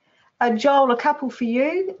property. Joel, a couple for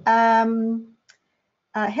you.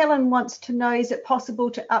 Helen wants to know, is it possible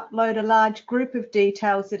to upload a large group of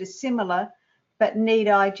details that are similar but need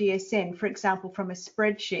IGSN, for example, from a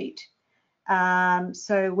spreadsheet?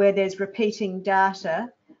 So where there's repeating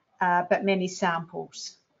data, but many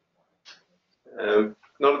samples. Not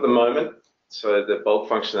at the moment. So the bulk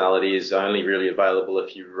functionality is only really available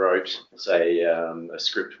if you wrote, say, a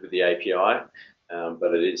script with the API,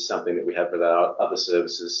 but it is something that we have with our other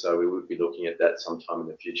services, so we would be looking at that sometime in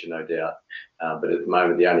the future, no doubt. But at the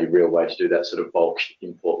moment, the only real way to do that sort of bulk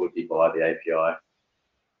import would be via the API.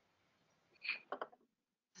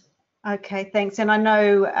 Okay, thanks. And I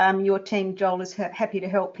know your team, Joel, is happy to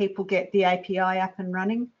help people get the API up and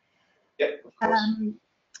running. Yep, of course.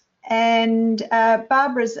 And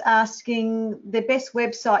Barbara's asking the best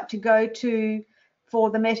website to go to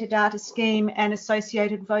for the metadata scheme and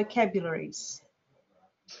associated vocabularies.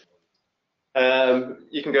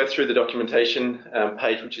 You can go through the documentation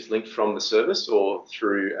page, which is linked from the service, or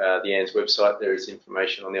through the ANDS website. There is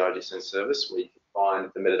information on the IGSN service where you can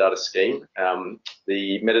find the metadata scheme.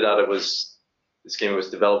 The schema was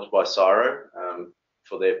developed by CSIRO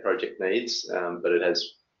for their project needs, but it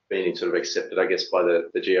has been sort of accepted, I guess, by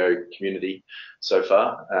the geo community so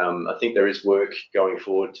far. I think there is work going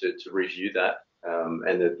forward to review that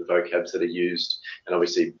and the vocabs that are used. And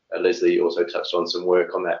obviously, Leslie also touched on some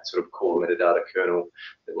work on that sort of core metadata kernel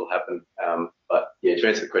that will happen. But yeah, to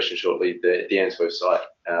answer the question shortly, the ANDS website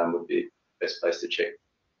would be the best place to check.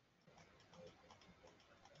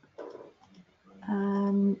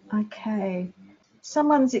 Okay.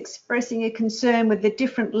 Someone's expressing a concern with the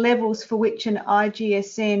different levels for which an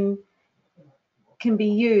IGSN can be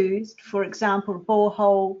used, for example,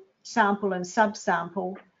 borehole, sample and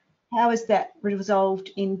subsample. How is that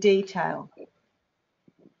resolved in detail?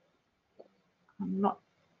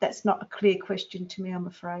 That's not a clear question to me, I'm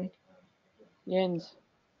afraid. Jens.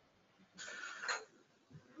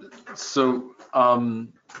 So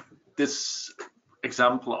this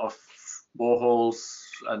example of boreholes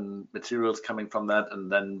and materials coming from that and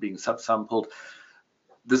then being subsampled,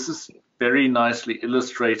 this is very nicely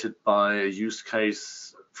illustrated by a use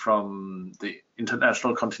case from the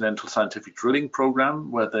International Continental Scientific Drilling Program,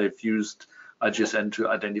 where they've used IGSN to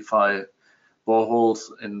identify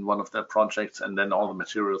boreholes in one of their projects, and then all the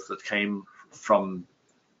materials that came from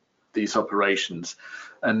these operations.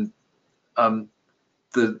 And the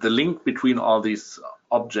link between all these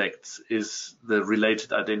objects is the related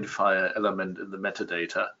identifier element in the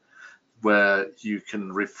metadata, where you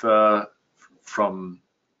can refer from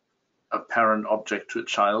a parent object to a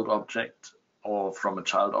child object, or from a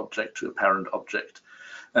child object to a parent object.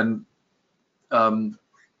 And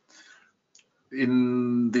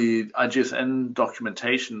in the IGSN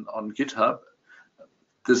documentation on GitHub,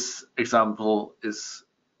 this example is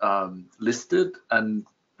listed, and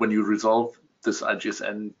when you resolve this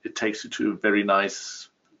IGSN, it takes you to a very nice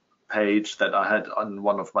page that I had on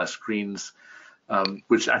one of my screens,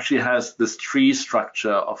 which actually has this tree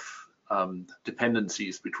structure of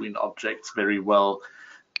dependencies between objects very well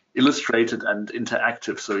illustrated and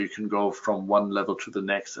interactive, so you can go from one level to the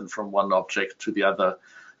next and from one object to the other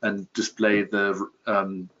and display the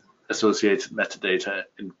associated metadata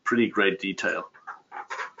in pretty great detail.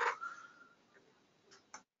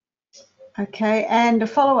 Okay, and a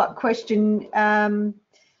follow-up question.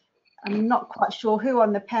 I'm not quite sure who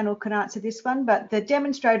on the panel can answer this one, but the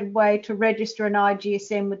demonstrated way to register an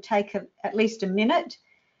IGSN would take at least a minute.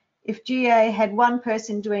 If GA had one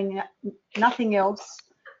person doing nothing else,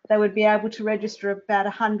 they would be able to register about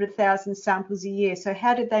 100,000 samples a year. So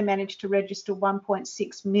how did they manage to register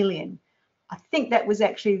 1.6 million? I think that was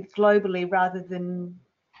actually globally rather than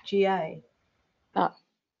GA.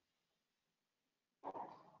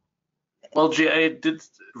 Well, GA did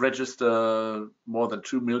register more than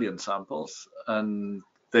 2 million samples, and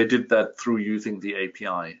they did that through using the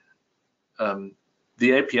API.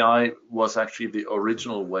 The API was actually the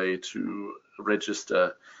original way to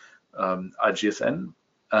register IGSN,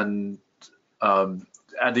 and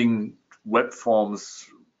adding web forms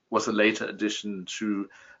was a later addition to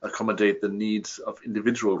accommodate the needs of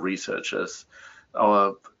individual researchers.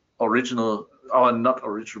 Our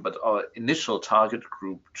initial target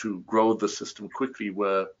group to grow the system quickly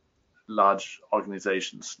were large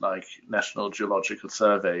organizations like National Geological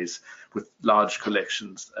Surveys with large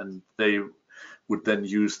collections, and they would then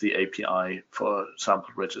use the API for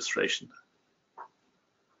sample registration.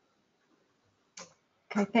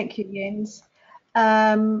 Okay, thank you, Jens.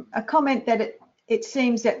 A comment that it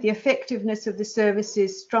seems that the effectiveness of the service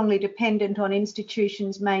is strongly dependent on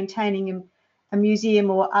institutions maintaining a museum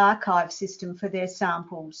or archive system for their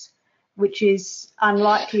samples, which is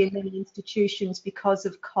unlikely in many institutions because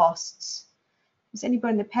of costs. Does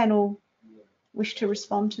anybody in the panel wish to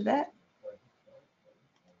respond to that?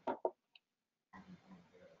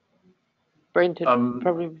 Brenton,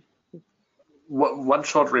 probably. One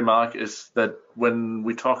short remark is that when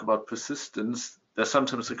we talk about persistence, there's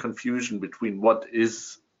sometimes a confusion between what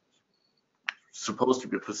is supposed to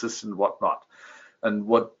be persistent and what not. And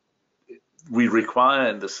what we require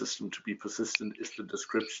in the system to be persistent is the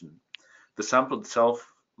description. The sample itself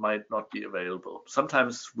might not be available.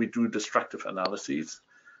 Sometimes we do destructive analyses,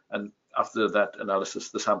 and after that analysis,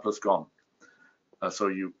 the sample is gone. So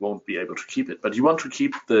you won't be able to keep it. But you want to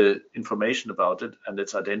keep the information about it and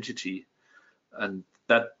its identity, and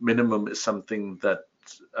that minimum is something that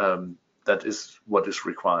that is what is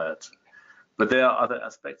required. But there are other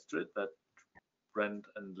aspects to it that Brent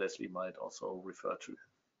and Leslie might also refer to.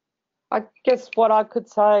 I guess what I could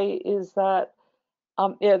say is that,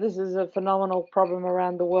 yeah, this is a phenomenal problem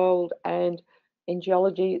around the world, and in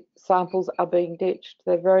geology, samples are being ditched.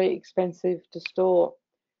 They're very expensive to store.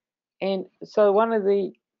 And so one of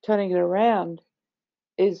the turning it around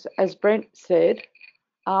is, as Brent said,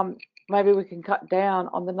 maybe we can cut down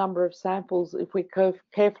on the number of samples if we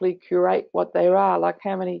carefully curate what they are, like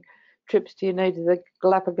how many trips do you need to the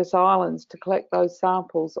Galapagos Islands to collect those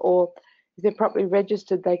samples, or if they're properly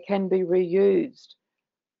registered, they can be reused.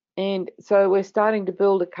 And so we're starting to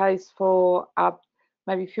build a case for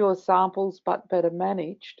maybe fewer samples but better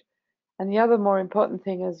managed. And the other more important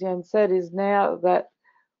thing, as Jan said, is now that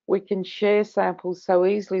we can share samples so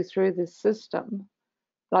easily through this system,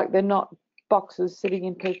 like they're not boxes sitting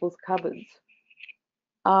in people's cupboards.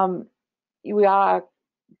 We are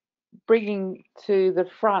bringing to the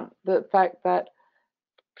front the fact that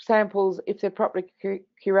samples, if they're properly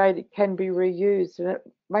curated, can be reused, and it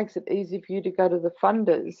makes it easy for you to go to the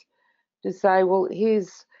funders to say, well,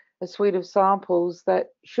 here's a suite of samples that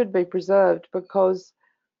should be preserved because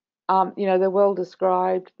you know, they're well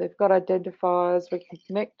described, they've got identifiers, we can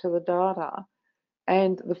connect to the data,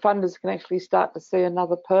 and the funders can actually start to see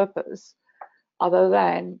another purpose other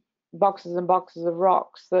than boxes and boxes of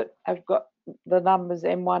rocks that have got the numbers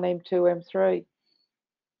M1, M2, M3.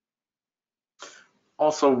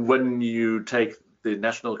 Also, when you take the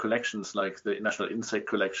national collections like the National Insect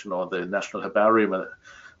Collection or the National Herbarium,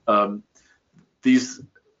 these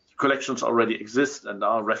collections already exist and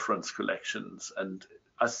are reference collections, and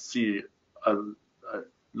I see a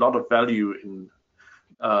lot of value in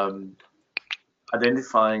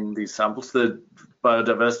identifying these samples. The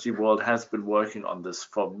biodiversity world has been working on this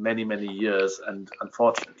for many, many years, and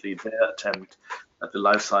unfortunately their attempt at the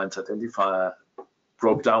life science identifier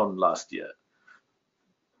broke down last year.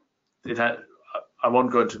 I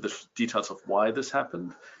won't go into the details of why this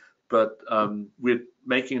happened, but we're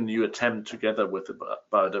making a new attempt together with the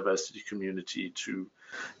biodiversity community to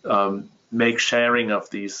make sharing of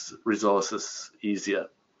these resources easier.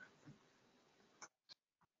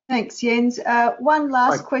 Thanks, Jens. One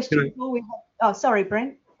last question before we have, oh, sorry,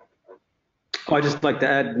 Brent. I'd just like to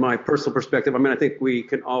add my personal perspective. I mean, I think we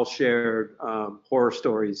can all share horror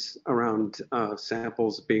stories around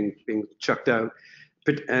samples being chucked out.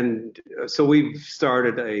 so we've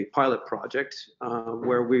started a pilot project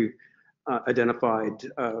where we identified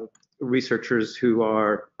researchers who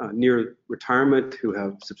are near retirement, who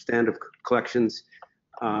have substantive collections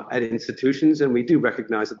at institutions, and we do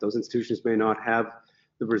recognize that those institutions may not have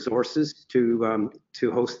the resources to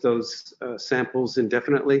host those samples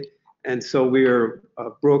indefinitely, and so we're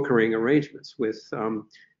brokering arrangements with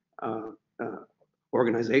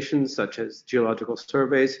organizations such as geological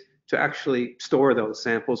surveys to actually store those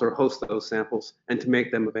samples or host those samples and to make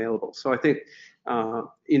them available. So I think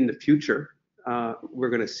in the future we're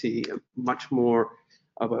going to see much more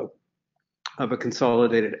of a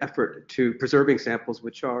consolidated effort to preserving samples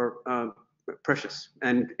which are precious,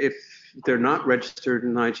 and if they're not registered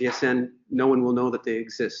in IGSN, no one will know that they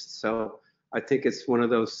exist. So I think it's one of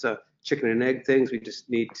those chicken and egg things. We just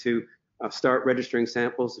need to start registering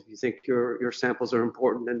samples. If you think your samples are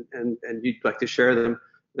important and you'd like to share them,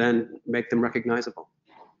 then make them recognizable.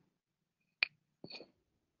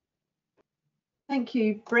 Thank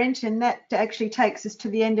you, Brent, and that actually takes us to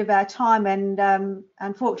the end of our time, and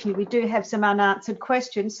unfortunately we do have some unanswered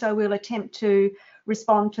questions, so we'll attempt to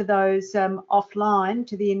respond to those offline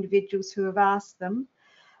to the individuals who have asked them.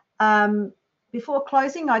 Before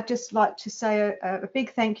closing, I'd just like to say a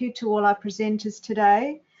big thank you to all our presenters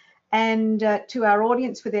today, and to our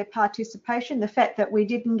audience for their participation. The fact that we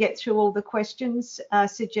didn't get through all the questions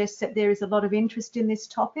suggests that there is a lot of interest in this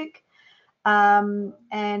topic.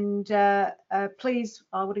 Please,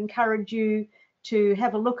 I would encourage you to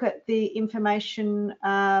have a look at the information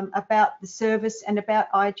about the service and about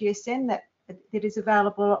IGSN that is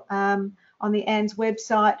available on the ANDS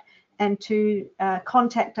website, and to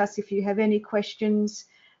contact us if you have any questions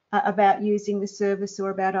about using the service or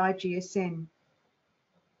about IGSN.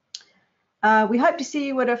 We hope to see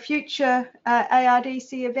you at a future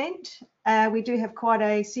ARDC event. We do have quite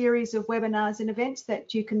a series of webinars and events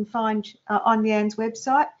that you can find on the ANDS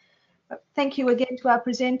website. Thank you again to our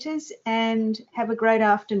presenters, and have a great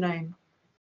afternoon.